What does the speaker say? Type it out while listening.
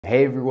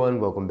Hey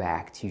everyone, welcome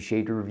back to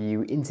Shade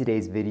Review. In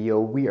today's video,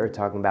 we are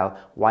talking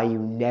about why you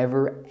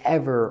never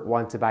ever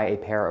want to buy a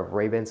pair of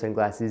Ray-Ban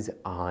sunglasses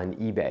on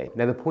eBay.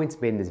 Now the points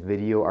made in this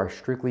video are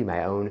strictly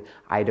my own.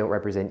 I don't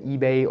represent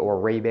eBay or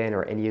Ray-Ban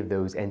or any of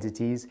those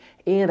entities.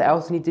 And I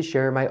also need to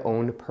share my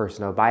own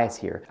personal bias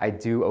here. I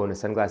do own a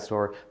sunglass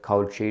store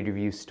called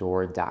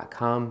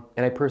shadereviewstore.com,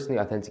 and I personally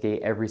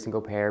authenticate every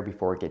single pair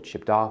before it gets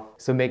shipped off.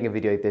 So making a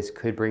video like this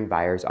could bring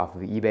buyers off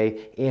of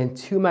eBay and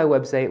to my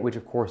website, which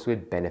of course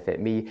would benefit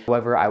me.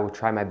 However, I will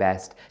try my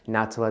best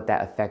not to let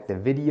that affect the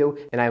video,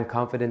 and I am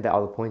confident that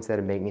all the points that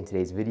I'm making in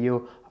today's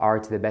video are,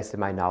 to the best of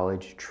my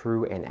knowledge,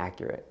 true and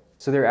accurate.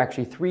 So there are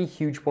actually three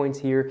huge points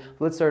here.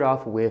 Let's start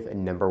off with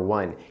number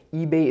one.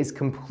 eBay is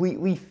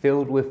completely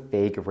filled with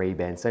fake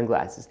Ray-Ban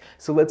sunglasses.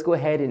 So let's go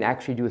ahead and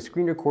actually do a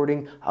screen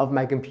recording of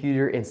my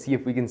computer and see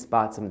if we can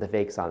spot some of the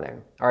fakes on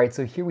there. All right,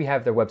 so here we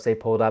have their website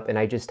pulled up, and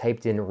I just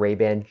typed in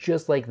Ray-Ban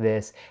just like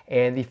this.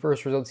 And the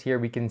first results here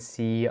we can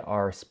see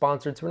are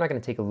sponsored, so we're not gonna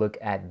take a look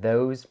at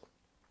those.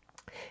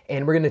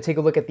 And we're going to take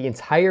a look at the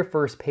entire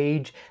first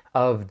page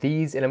of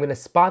these, and I'm going to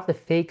spot the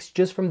fakes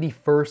just from the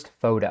first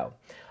photo.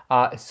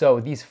 So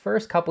these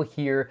first couple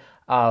here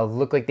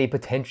look like they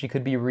potentially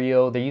could be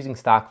real. They're using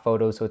stock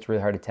photos, so it's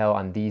really hard to tell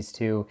on these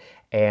two.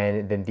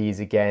 And then these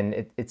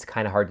again, it's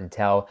kind of hard to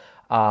tell.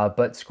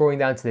 But scrolling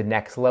down to the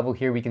next level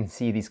here, we can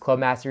see these Club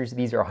Masters.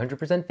 These are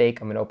 100%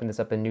 fake. I'm going to open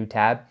this up in a new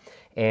tab.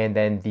 And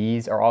then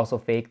these are also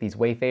fake, these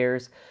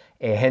Wayfarers.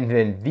 And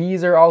then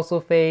these are also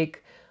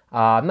fake.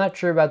 I'm not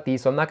sure about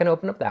these, so I'm not going to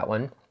open up that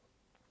one.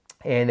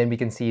 And then we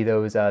can see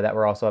those that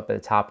were also up at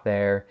the top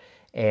there.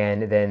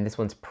 And then this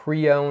one's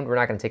pre-owned. We're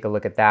not going to take a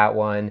look at that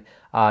one.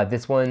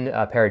 This one,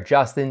 a pair of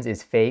Justins,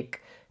 is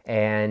fake.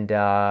 And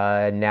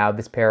now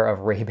this pair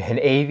of Ray-Ban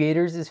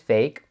Aviators is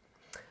fake.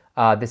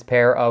 This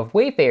pair of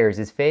Wayfarers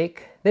is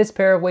fake. This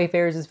pair of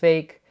Wayfarers is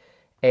fake.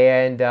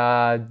 And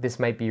this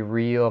might be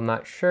real, I'm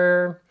not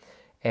sure.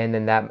 And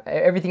then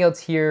everything else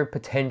here,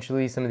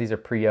 potentially, some of these are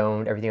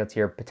pre-owned. Everything else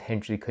here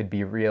potentially could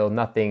be real.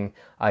 Nothing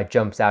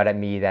jumps out at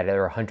me that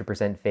are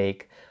 100%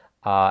 fake.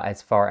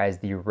 As far as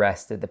the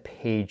rest of the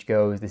page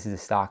goes, this is a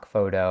stock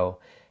photo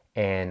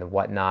and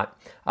whatnot.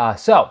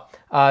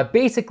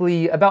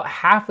 Basically, about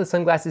half the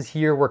sunglasses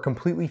here were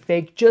completely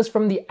fake just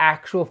from the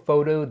actual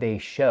photo they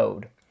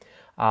showed.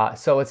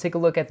 So let's take a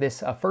look at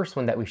this first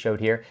one that we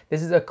showed here.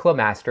 This is a Club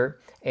Master,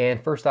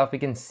 and first off, we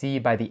can see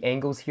by the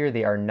angles here,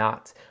 they are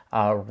not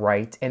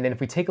right. And then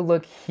if we take a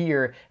look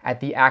here at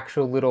the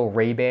actual little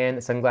Ray-Ban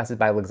Sunglasses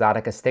by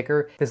Luxottica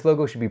sticker, this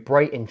logo should be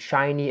bright and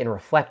shiny and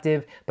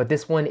reflective, but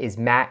this one is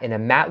matte, and a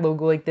matte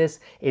logo like this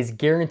is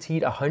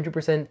guaranteed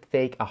 100%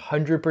 fake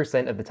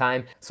 100% of the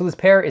time. So this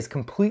pair is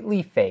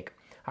completely fake.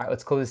 All right,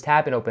 let's close this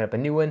tab and open up a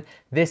new one.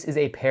 This is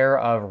a pair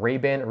of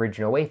Ray-Ban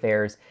Original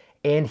Wayfarers.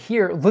 And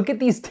here, look at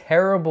these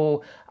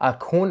terrible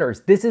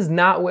corners. This is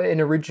not what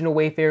an original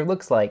Wayfarer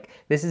looks like.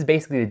 This is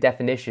basically the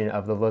definition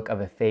of the look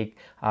of a fake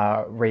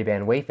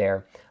Ray-Ban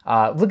Wayfarer.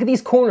 Look at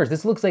these corners.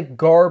 This looks like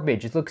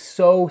garbage. It looks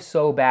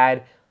so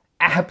bad.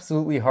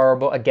 Absolutely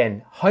horrible.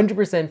 Again,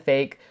 100%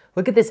 fake.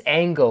 Look at this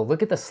angle.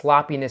 Look at the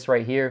sloppiness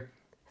right here.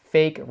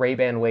 Fake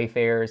Ray-Ban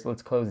Wayfarers.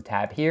 Let's close the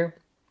tab here.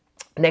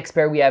 Next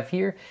pair we have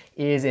here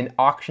is an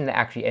auction that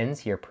actually ends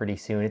here pretty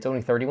soon. It's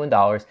only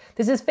 $31.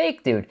 This is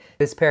fake, dude.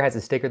 This pair has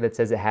a sticker that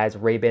says it has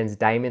Ray-Ban's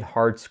Diamond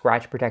Hard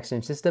Scratch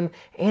Protection System,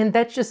 and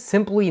that's just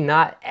simply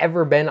not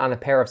ever been on a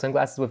pair of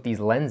sunglasses with these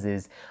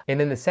lenses. And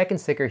then the second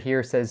sticker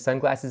here says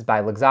Sunglasses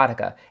by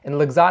Luxottica, and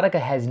Luxottica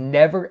has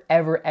never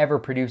ever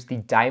produced the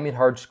Diamond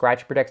Hard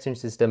Scratch Protection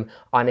System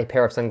on a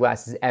pair of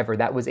sunglasses ever.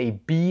 That was a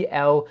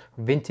BL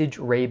vintage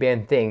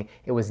Ray-Ban thing.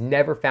 It was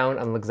never found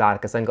on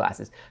Luxottica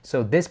sunglasses.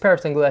 So this pair of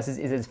sunglasses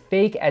is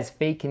as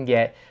fake can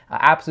get.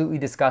 Absolutely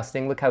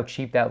disgusting. Look how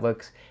cheap that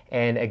looks.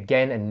 And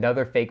again,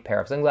 another fake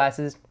pair of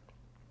sunglasses.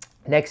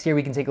 Next here,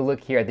 we can take a look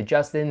here at the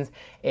Justins,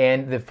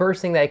 and the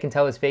first thing that I can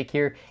tell is fake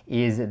here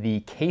is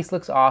the case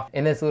looks off,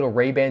 and this little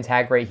Ray-Ban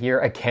tag right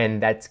here, again,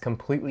 that's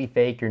completely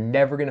fake. You're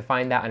never gonna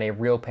find that on a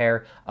real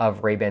pair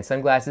of Ray-Ban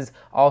sunglasses.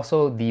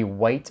 Also, the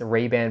white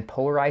Ray-Ban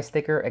polarized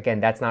sticker,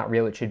 again, that's not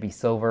real, it should be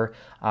silver,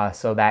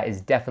 so that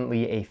is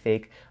definitely a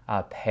fake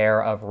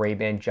pair of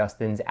Ray-Ban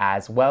Justins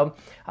as well.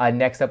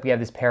 Next up, we have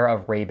this pair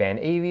of Ray-Ban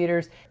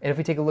Aviators, and if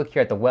we take a look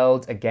here at the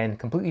welds, again,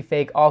 completely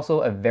fake,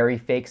 also a very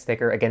fake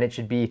sticker. Again, it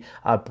should be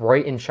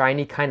bright and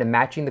shiny, kind of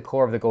matching the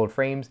color of the gold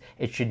frames.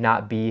 It should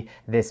not be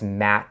this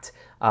matte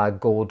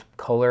gold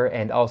color,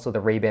 and also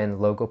the Ray-Ban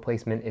logo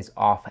placement is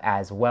off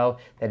as well.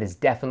 That is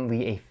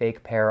definitely a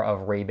fake pair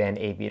of Ray-Ban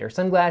Aviator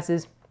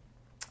sunglasses.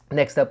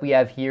 Next up we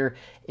have here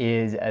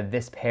is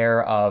this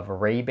pair of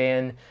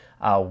Ray-Ban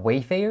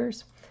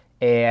Wayfarers.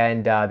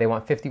 And they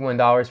want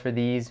 $51 for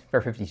these,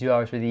 or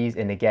 $52 for these,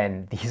 and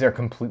again, these are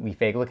completely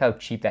fake. Look how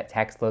cheap that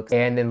text looks,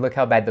 and then look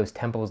how bad those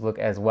temples look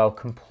as well.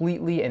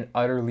 Completely and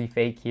utterly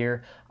fake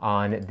here.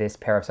 on this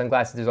pair of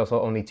sunglasses. There's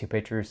also only 2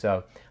 pictures,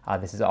 so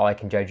this is all I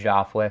can judge it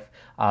off with.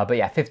 But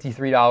yeah,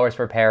 $53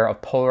 for a pair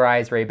of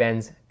polarized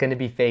Ray-Bans. Gonna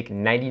be fake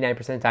 99%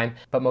 of the time,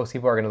 but most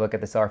people are gonna look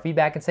at the seller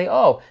feedback and say,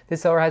 oh,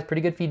 this seller has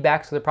pretty good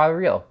feedback, so they're probably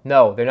real.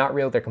 No, they're not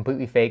real, they're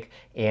completely fake,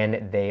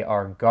 and they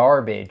are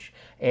garbage.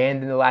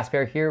 And then the last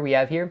pair here we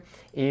have here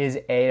is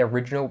an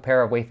original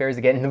pair of Wayfarers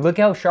again. And look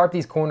how sharp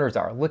these corners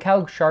are. Look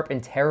how sharp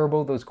and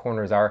terrible those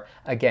corners are.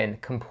 Again,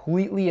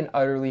 completely and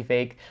utterly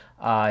fake.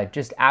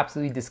 Just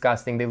absolutely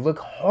disgusting. They look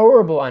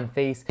horrible on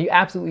face. You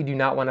absolutely do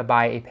not want to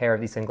buy a pair of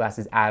these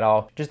sunglasses at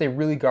all. Just a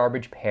really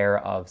garbage pair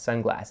of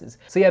sunglasses.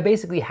 So yeah,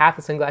 basically half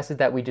the sunglasses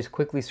that we just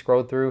quickly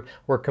scrolled through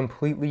were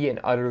completely and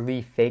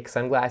utterly fake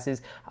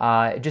sunglasses.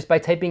 Just by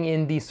typing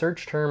in the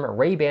search term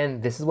Ray-Ban,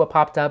 this is what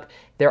popped up.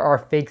 There are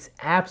fakes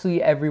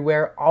absolutely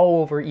everywhere,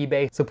 all over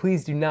eBay. So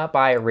please do not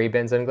buy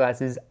Ray-Ban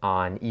sunglasses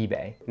on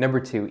eBay.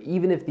 Number 2,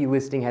 even if the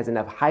listing has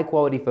enough high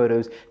quality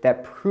photos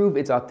that prove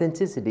its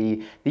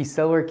authenticity, the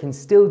seller can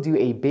still do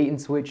a bait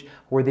and switch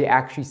where they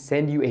actually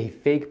send you a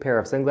fake pair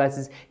of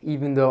sunglasses,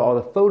 even though all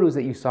the photos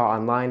that you saw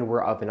online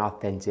were of an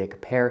authentic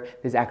pair.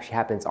 This actually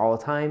happens all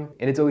the time,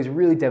 and it's always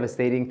really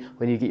devastating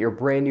when you get your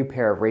brand new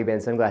pair of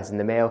Ray-Ban sunglasses in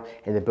the mail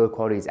and the build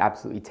quality is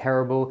absolutely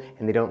terrible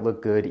and they don't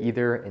look good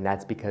either, and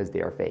that's because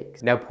they are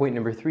fakes. Now point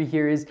number 3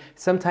 here is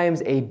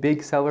sometimes a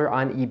big seller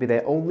on eBay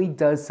that only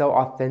does sell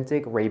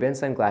authentic Ray-Ban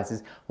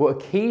sunglasses will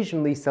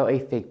occasionally sell a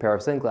fake pair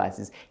of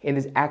sunglasses, and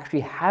this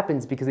actually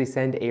happens because they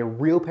send a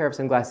real pair of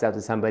sunglasses out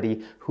to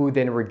somebody who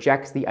then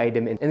rejects the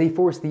item and they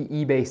force the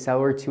eBay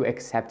seller to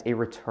accept a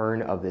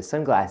return of the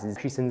sunglasses.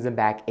 She sends them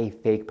back a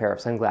fake pair of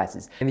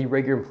sunglasses, and the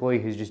regular employee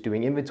who's just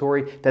doing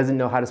inventory doesn't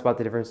know how to spot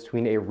the difference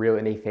between a real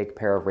and a fake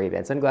pair of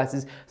Ray-Ban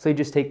sunglasses, so they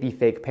just take the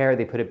fake pair,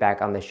 they put it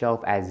back on the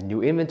shelf as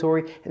new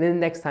inventory, and then the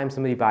next time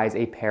somebody buys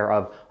a pair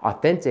of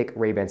authentic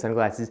Ray-Ban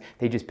sunglasses,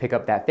 they just pick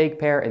up that fake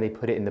pair and they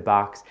put it in the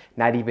box,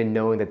 not even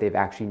knowing that they've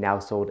actually now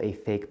sold a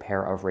fake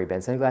pair of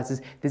Ray-Ban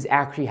sunglasses. This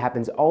actually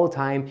happens all the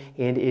time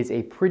and is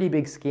a pretty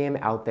big scam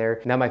out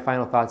there. Now my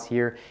final thoughts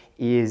here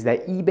is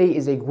that eBay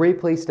is a great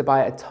place to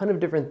buy a ton of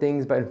different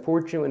things, but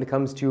unfortunately when it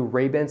comes to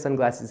Ray-Ban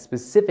sunglasses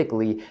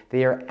specifically,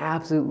 they are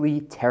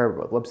absolutely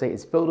terrible. The website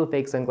is filled with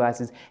fake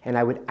sunglasses, and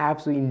I would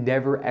absolutely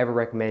never ever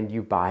recommend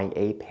you buying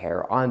a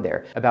pair on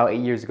there. About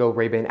 8 years ago,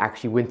 Ray-Ban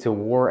actually went to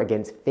war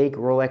against fake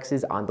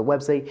Rolexes on the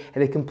website,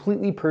 and they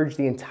completely purged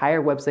the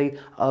entire website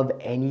of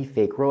any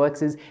fake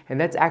Rolexes,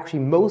 and that's actually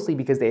mostly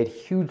because they had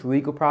huge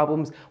legal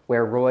problems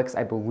where Rolex,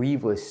 I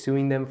believe, was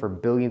suing them for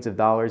billions of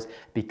dollars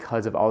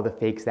because of all the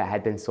fakes that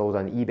had been sold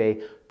on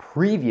eBay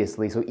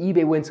previously. So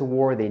eBay went to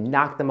war, they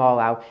knocked them all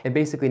out, and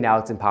basically now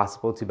it's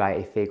impossible to buy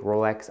a fake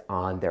Rolex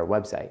on their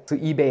website. So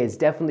eBay is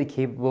definitely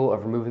capable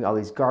of removing all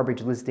these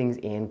garbage listings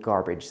and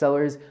garbage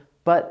sellers,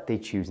 but they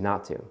choose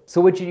not to.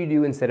 So what should you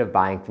do instead of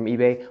buying from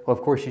eBay? Well,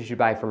 of course you should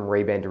buy from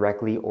Ray-Ban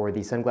directly or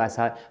the Sunglass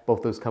Hut.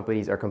 Both those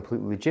companies are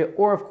completely legit.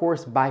 Or of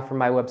course, buy from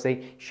my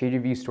website,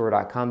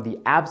 shadereviewstore.com, the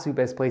absolute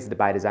best place to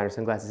buy designer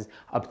sunglasses,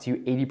 up to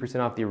 80%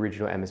 off the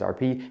original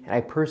MSRP. And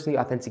I personally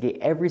authenticate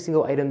every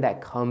single item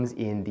that comes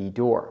in the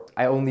door.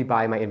 I only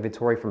buy my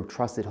inventory from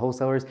trusted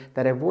wholesalers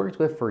that I've worked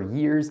with for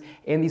years,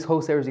 and these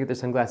wholesalers get their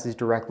sunglasses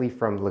directly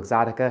from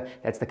Luxottica.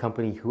 That's the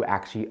company who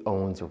actually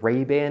owns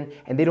Ray-Ban,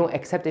 and they don't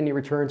accept any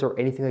returns or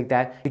anything like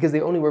that because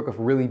they only work with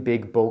really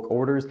big bulk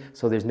orders,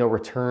 so there's no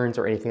returns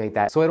or anything like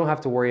that. So I don't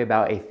have to worry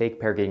about a fake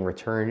pair getting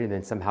returned and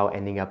then somehow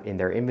ending up in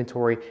their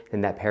inventory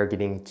and that pair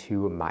getting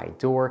to my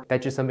door.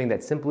 That's just something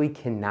that simply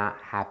cannot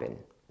happen.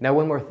 Now,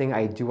 one more thing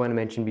I do want to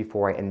mention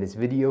before I end this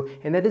video,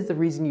 and that is the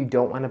reason you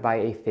don't want to buy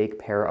a fake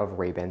pair of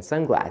Ray-Ban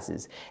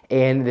sunglasses.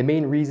 And the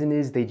main reason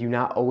is they do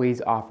not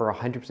always offer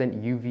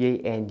 100%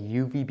 UVA and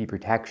UVB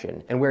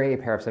protection. And wearing a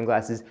pair of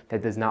sunglasses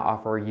that does not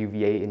offer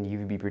UVA and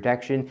UVB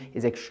protection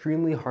is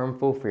extremely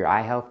harmful for your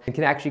eye health and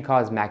can actually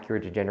cause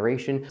macular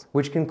degeneration,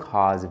 which can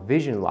cause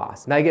vision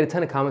loss. Now, I get a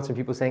ton of comments from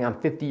people saying, I'm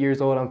 50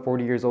 years old, I'm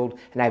 40 years old,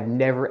 and I've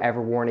never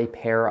ever worn a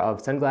pair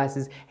of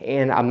sunglasses,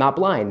 and I'm not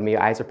blind. My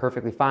eyes are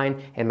perfectly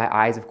fine, and my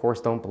eyes of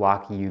course don't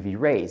block UV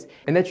rays.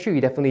 And that's true,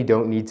 you definitely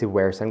don't need to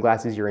wear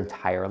sunglasses your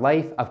entire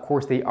life. Of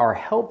course they are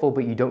helpful,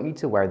 but you don't need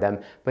to wear them.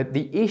 But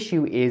the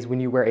issue is when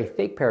you wear a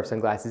fake pair of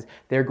sunglasses,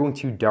 they're going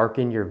to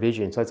darken your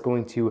vision. So it's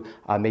going to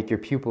make your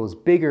pupils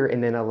bigger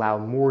and then allow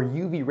more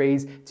UV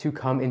rays to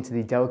come into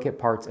the delicate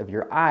parts of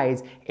your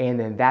eyes, and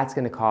then that's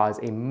going to cause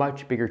a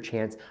much bigger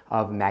chance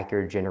of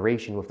macular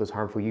degeneration with those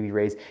harmful UV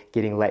rays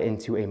getting let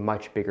into a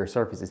much bigger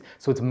surfaces.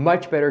 So it's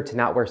much better to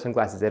not wear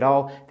sunglasses at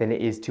all than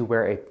it is to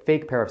wear a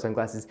fake pair of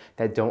sunglasses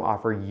that don't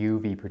offer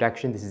UV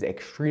protection. This is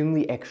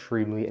extremely,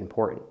 extremely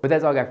important. But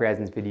that's all I got for you guys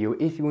in this video.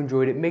 If you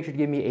enjoyed it, make sure to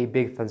give me a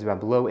big thumbs up down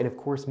below, and of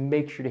course,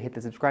 make sure to hit the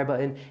subscribe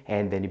button,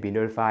 and then you'll be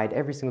notified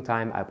every single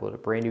time I upload a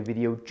brand new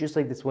video just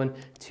like this one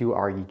to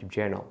our YouTube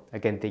channel.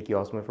 Again, thank you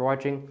all so much for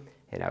watching,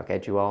 and I'll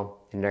catch you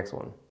all in the next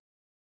one.